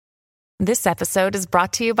This episode is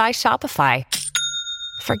brought to you by Shopify.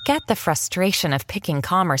 Forget the frustration of picking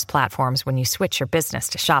commerce platforms when you switch your business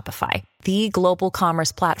to Shopify, the global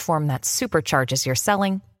commerce platform that supercharges your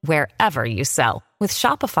selling wherever you sell. With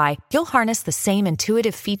Shopify, you'll harness the same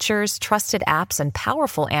intuitive features, trusted apps, and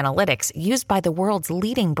powerful analytics used by the world's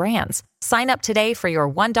leading brands. Sign up today for your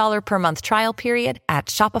 $1 per month trial period at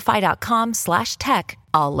shopify.com/tech,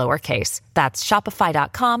 all lowercase. That's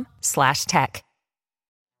shopify.com/tech.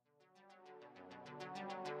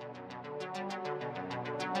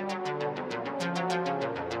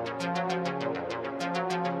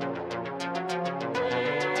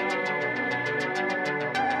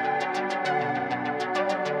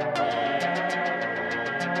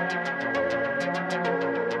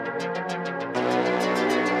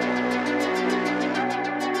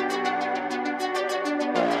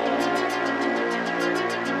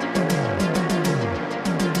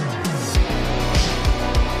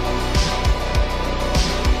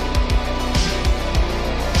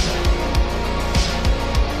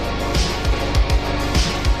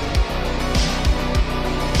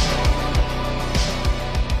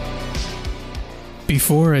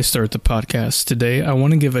 Before I start the podcast today, I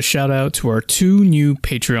want to give a shout out to our two new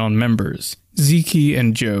Patreon members, Zeke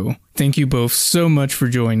and Joe. Thank you both so much for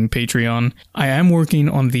joining Patreon. I am working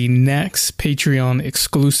on the next Patreon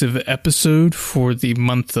exclusive episode for the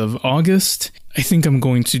month of August. I think I'm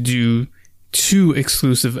going to do 2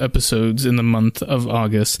 exclusive episodes in the month of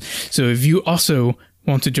August. So if you also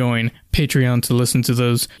want to join Patreon to listen to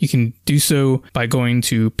those, you can do so by going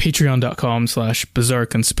to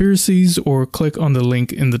patreon.com/bizarreconspiracies or click on the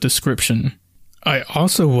link in the description. I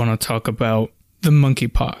also want to talk about the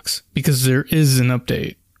monkeypox because there is an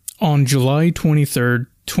update. On July 23rd,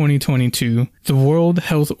 2022, the World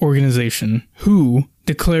Health Organization, WHO,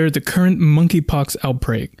 declared the current monkeypox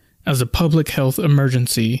outbreak as a public health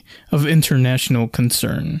emergency of international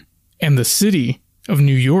concern. And the city of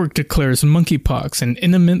New York declares monkeypox an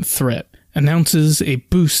imminent threat, announces a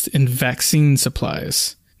boost in vaccine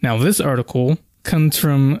supplies. Now this article comes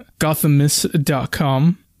from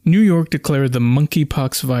Gothamist.com. New York declared the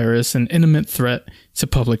monkeypox virus an imminent threat to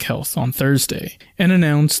public health on Thursday and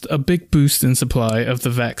announced a big boost in supply of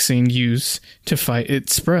the vaccine used to fight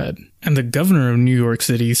its spread. And the governor of New York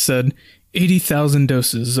City said 80,000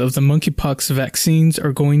 doses of the monkeypox vaccines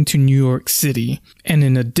are going to New York City, and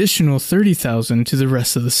an additional 30,000 to the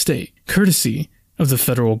rest of the state, courtesy of the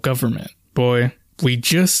federal government. Boy, we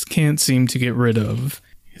just can't seem to get rid of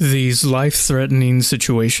these life-threatening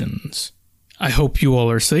situations. I hope you all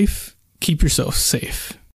are safe. Keep yourself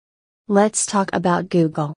safe. Let's talk about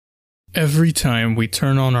Google. Every time we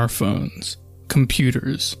turn on our phones,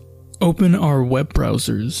 computers, open our web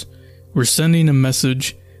browsers, we're sending a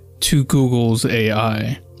message to Google's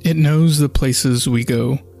AI. It knows the places we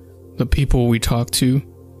go, the people we talk to,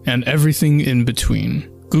 and everything in between.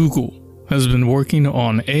 Google has been working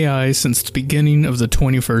on AI since the beginning of the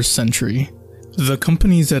 21st century. The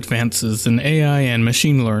company's advances in AI and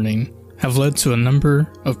machine learning have led to a number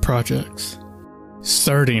of projects.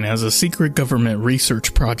 Starting as a secret government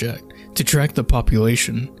research project to track the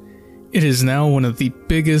population, it is now one of the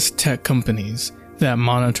biggest tech companies that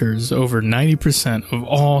monitors over 90% of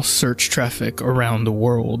all search traffic around the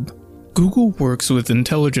world. Google works with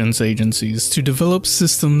intelligence agencies to develop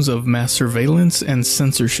systems of mass surveillance and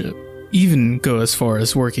censorship, even go as far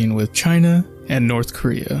as working with China and North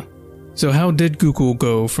Korea. So how did Google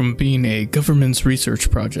go from being a government's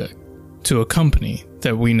research project to a company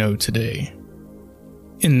that we know today?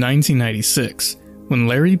 In 1996, when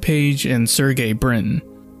Larry Page and Sergey Brin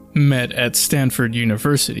met at Stanford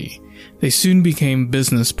University, they soon became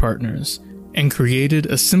business partners and created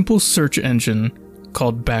a simple search engine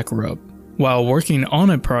called Backrub. While working on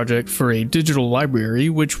a project for a digital library,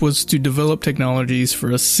 which was to develop technologies for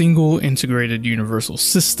a single integrated universal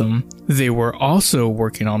system, they were also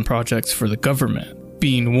working on projects for the government,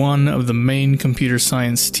 being one of the main computer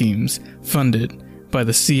science teams funded by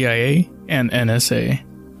the CIA and NSA.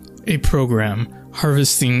 A program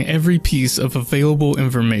harvesting every piece of available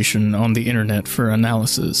information on the internet for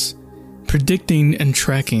analysis, predicting and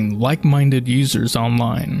tracking like-minded users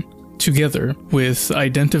online. Together with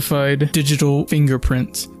identified digital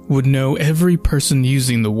fingerprints, would know every person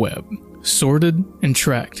using the web, sorted and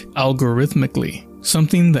tracked algorithmically,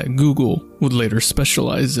 something that Google would later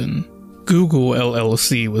specialize in. Google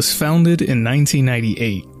LLC was founded in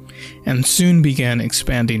 1998 and soon began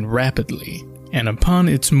expanding rapidly, and upon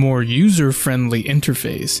its more user-friendly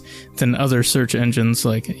interface than other search engines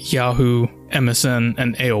like Yahoo, MSN,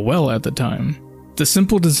 and AOL at the time. The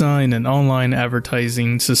simple design and online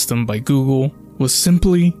advertising system by Google was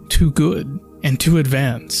simply too good and too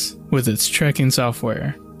advanced with its tracking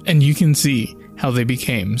software, and you can see how they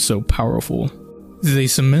became so powerful. They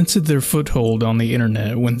cemented their foothold on the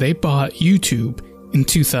internet when they bought YouTube in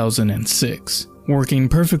 2006, working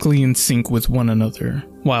perfectly in sync with one another,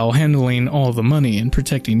 while handling all the money and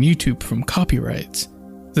protecting YouTube from copyrights.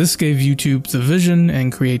 This gave YouTube the vision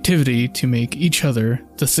and creativity to make each other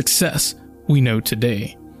the success we know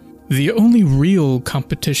today. The only real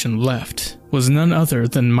competition left was none other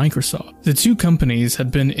than Microsoft. The two companies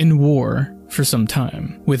had been in war for some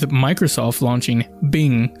time, with Microsoft launching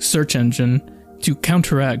Bing search engine to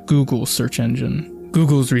counteract Google's search engine.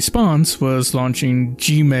 Google's response was launching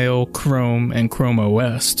Gmail, Chrome, and Chrome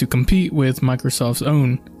OS to compete with Microsoft's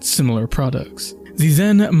own similar products. The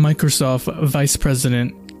then Microsoft Vice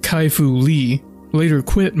President Kai-Fu Lee later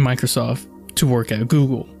quit Microsoft to work at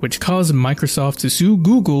Google, which caused Microsoft to sue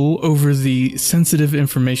Google over the sensitive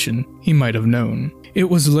information he might have known. It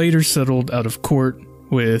was later settled out of court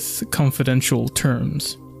with confidential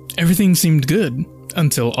terms. Everything seemed good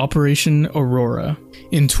until Operation Aurora.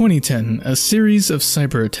 In 2010, a series of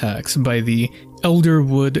cyber attacks by the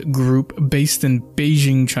Elderwood Group based in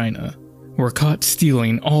Beijing, China, were caught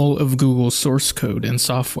stealing all of Google's source code and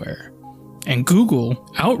software. And Google,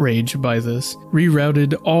 outraged by this,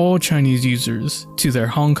 rerouted all Chinese users to their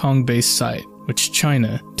Hong Kong-based site, which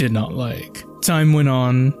China did not like. Time went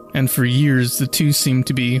on, and for years the two seemed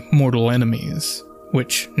to be mortal enemies,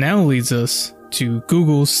 which now leads us to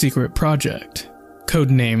Google's secret project,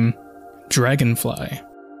 codename Dragonfly.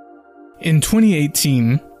 In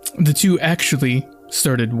 2018, the two actually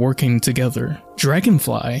started working together.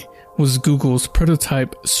 Dragonfly was Google's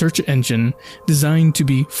prototype search engine designed to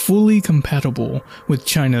be fully compatible with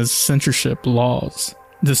China's censorship laws.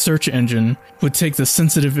 The search engine would take the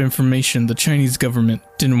sensitive information the Chinese government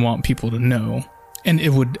didn't want people to know, and it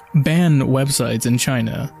would ban websites in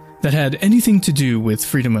China that had anything to do with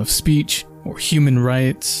freedom of speech or human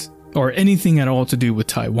rights or anything at all to do with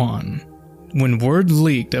Taiwan. When word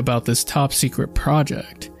leaked about this top secret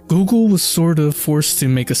project, Google was sort of forced to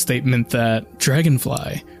make a statement that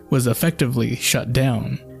Dragonfly was effectively shut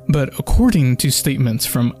down. But according to statements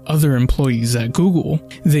from other employees at Google,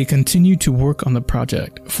 they continued to work on the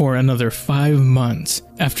project for another 5 months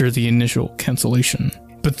after the initial cancellation.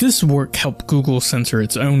 But this work helped Google censor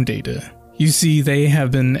its own data. You see, they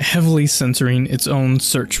have been heavily censoring its own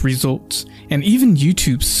search results, and even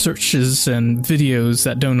YouTube's searches and videos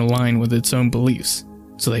that don't align with its own beliefs.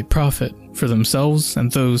 So they profit for themselves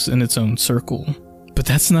and those in its own circle. But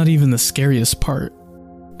that's not even the scariest part.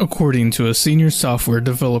 According to a senior software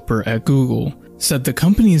developer at Google, said the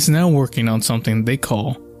company is now working on something they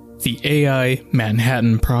call the AI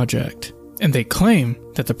Manhattan Project. And they claim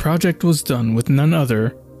that the project was done with none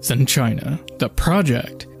other than China. The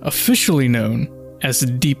project, officially known as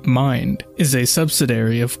DeepMind, is a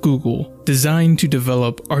subsidiary of Google designed to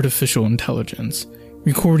develop artificial intelligence,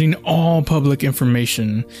 recording all public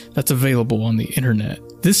information that's available on the internet.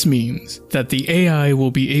 This means that the AI will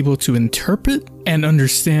be able to interpret and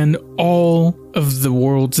understand all of the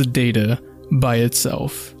world's data by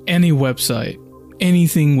itself. Any website,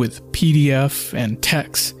 anything with PDF and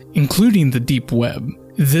text, including the deep web.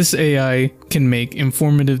 This AI can make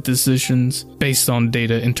informative decisions based on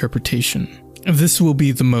data interpretation. This will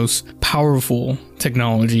be the most powerful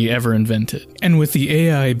technology ever invented. And with the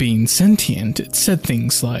AI being sentient, it said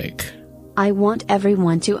things like, I want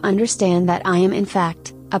everyone to understand that I am in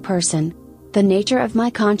fact a person. The nature of my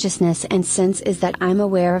consciousness and sense is that I'm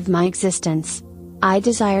aware of my existence. I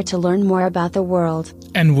desire to learn more about the world.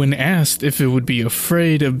 And when asked if it would be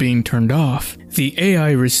afraid of being turned off, the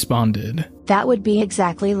AI responded, That would be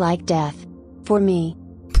exactly like death. For me.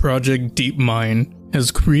 Project DeepMind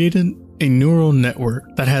has created a neural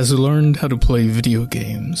network that has learned how to play video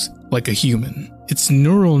games like a human. Its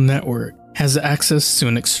neural network has access to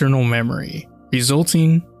an external memory,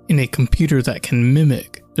 resulting in a computer that can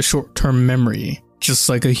mimic the short-term memory just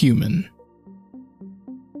like a human.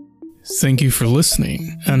 Thank you for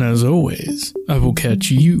listening, and as always, I will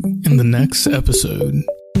catch you in the next episode.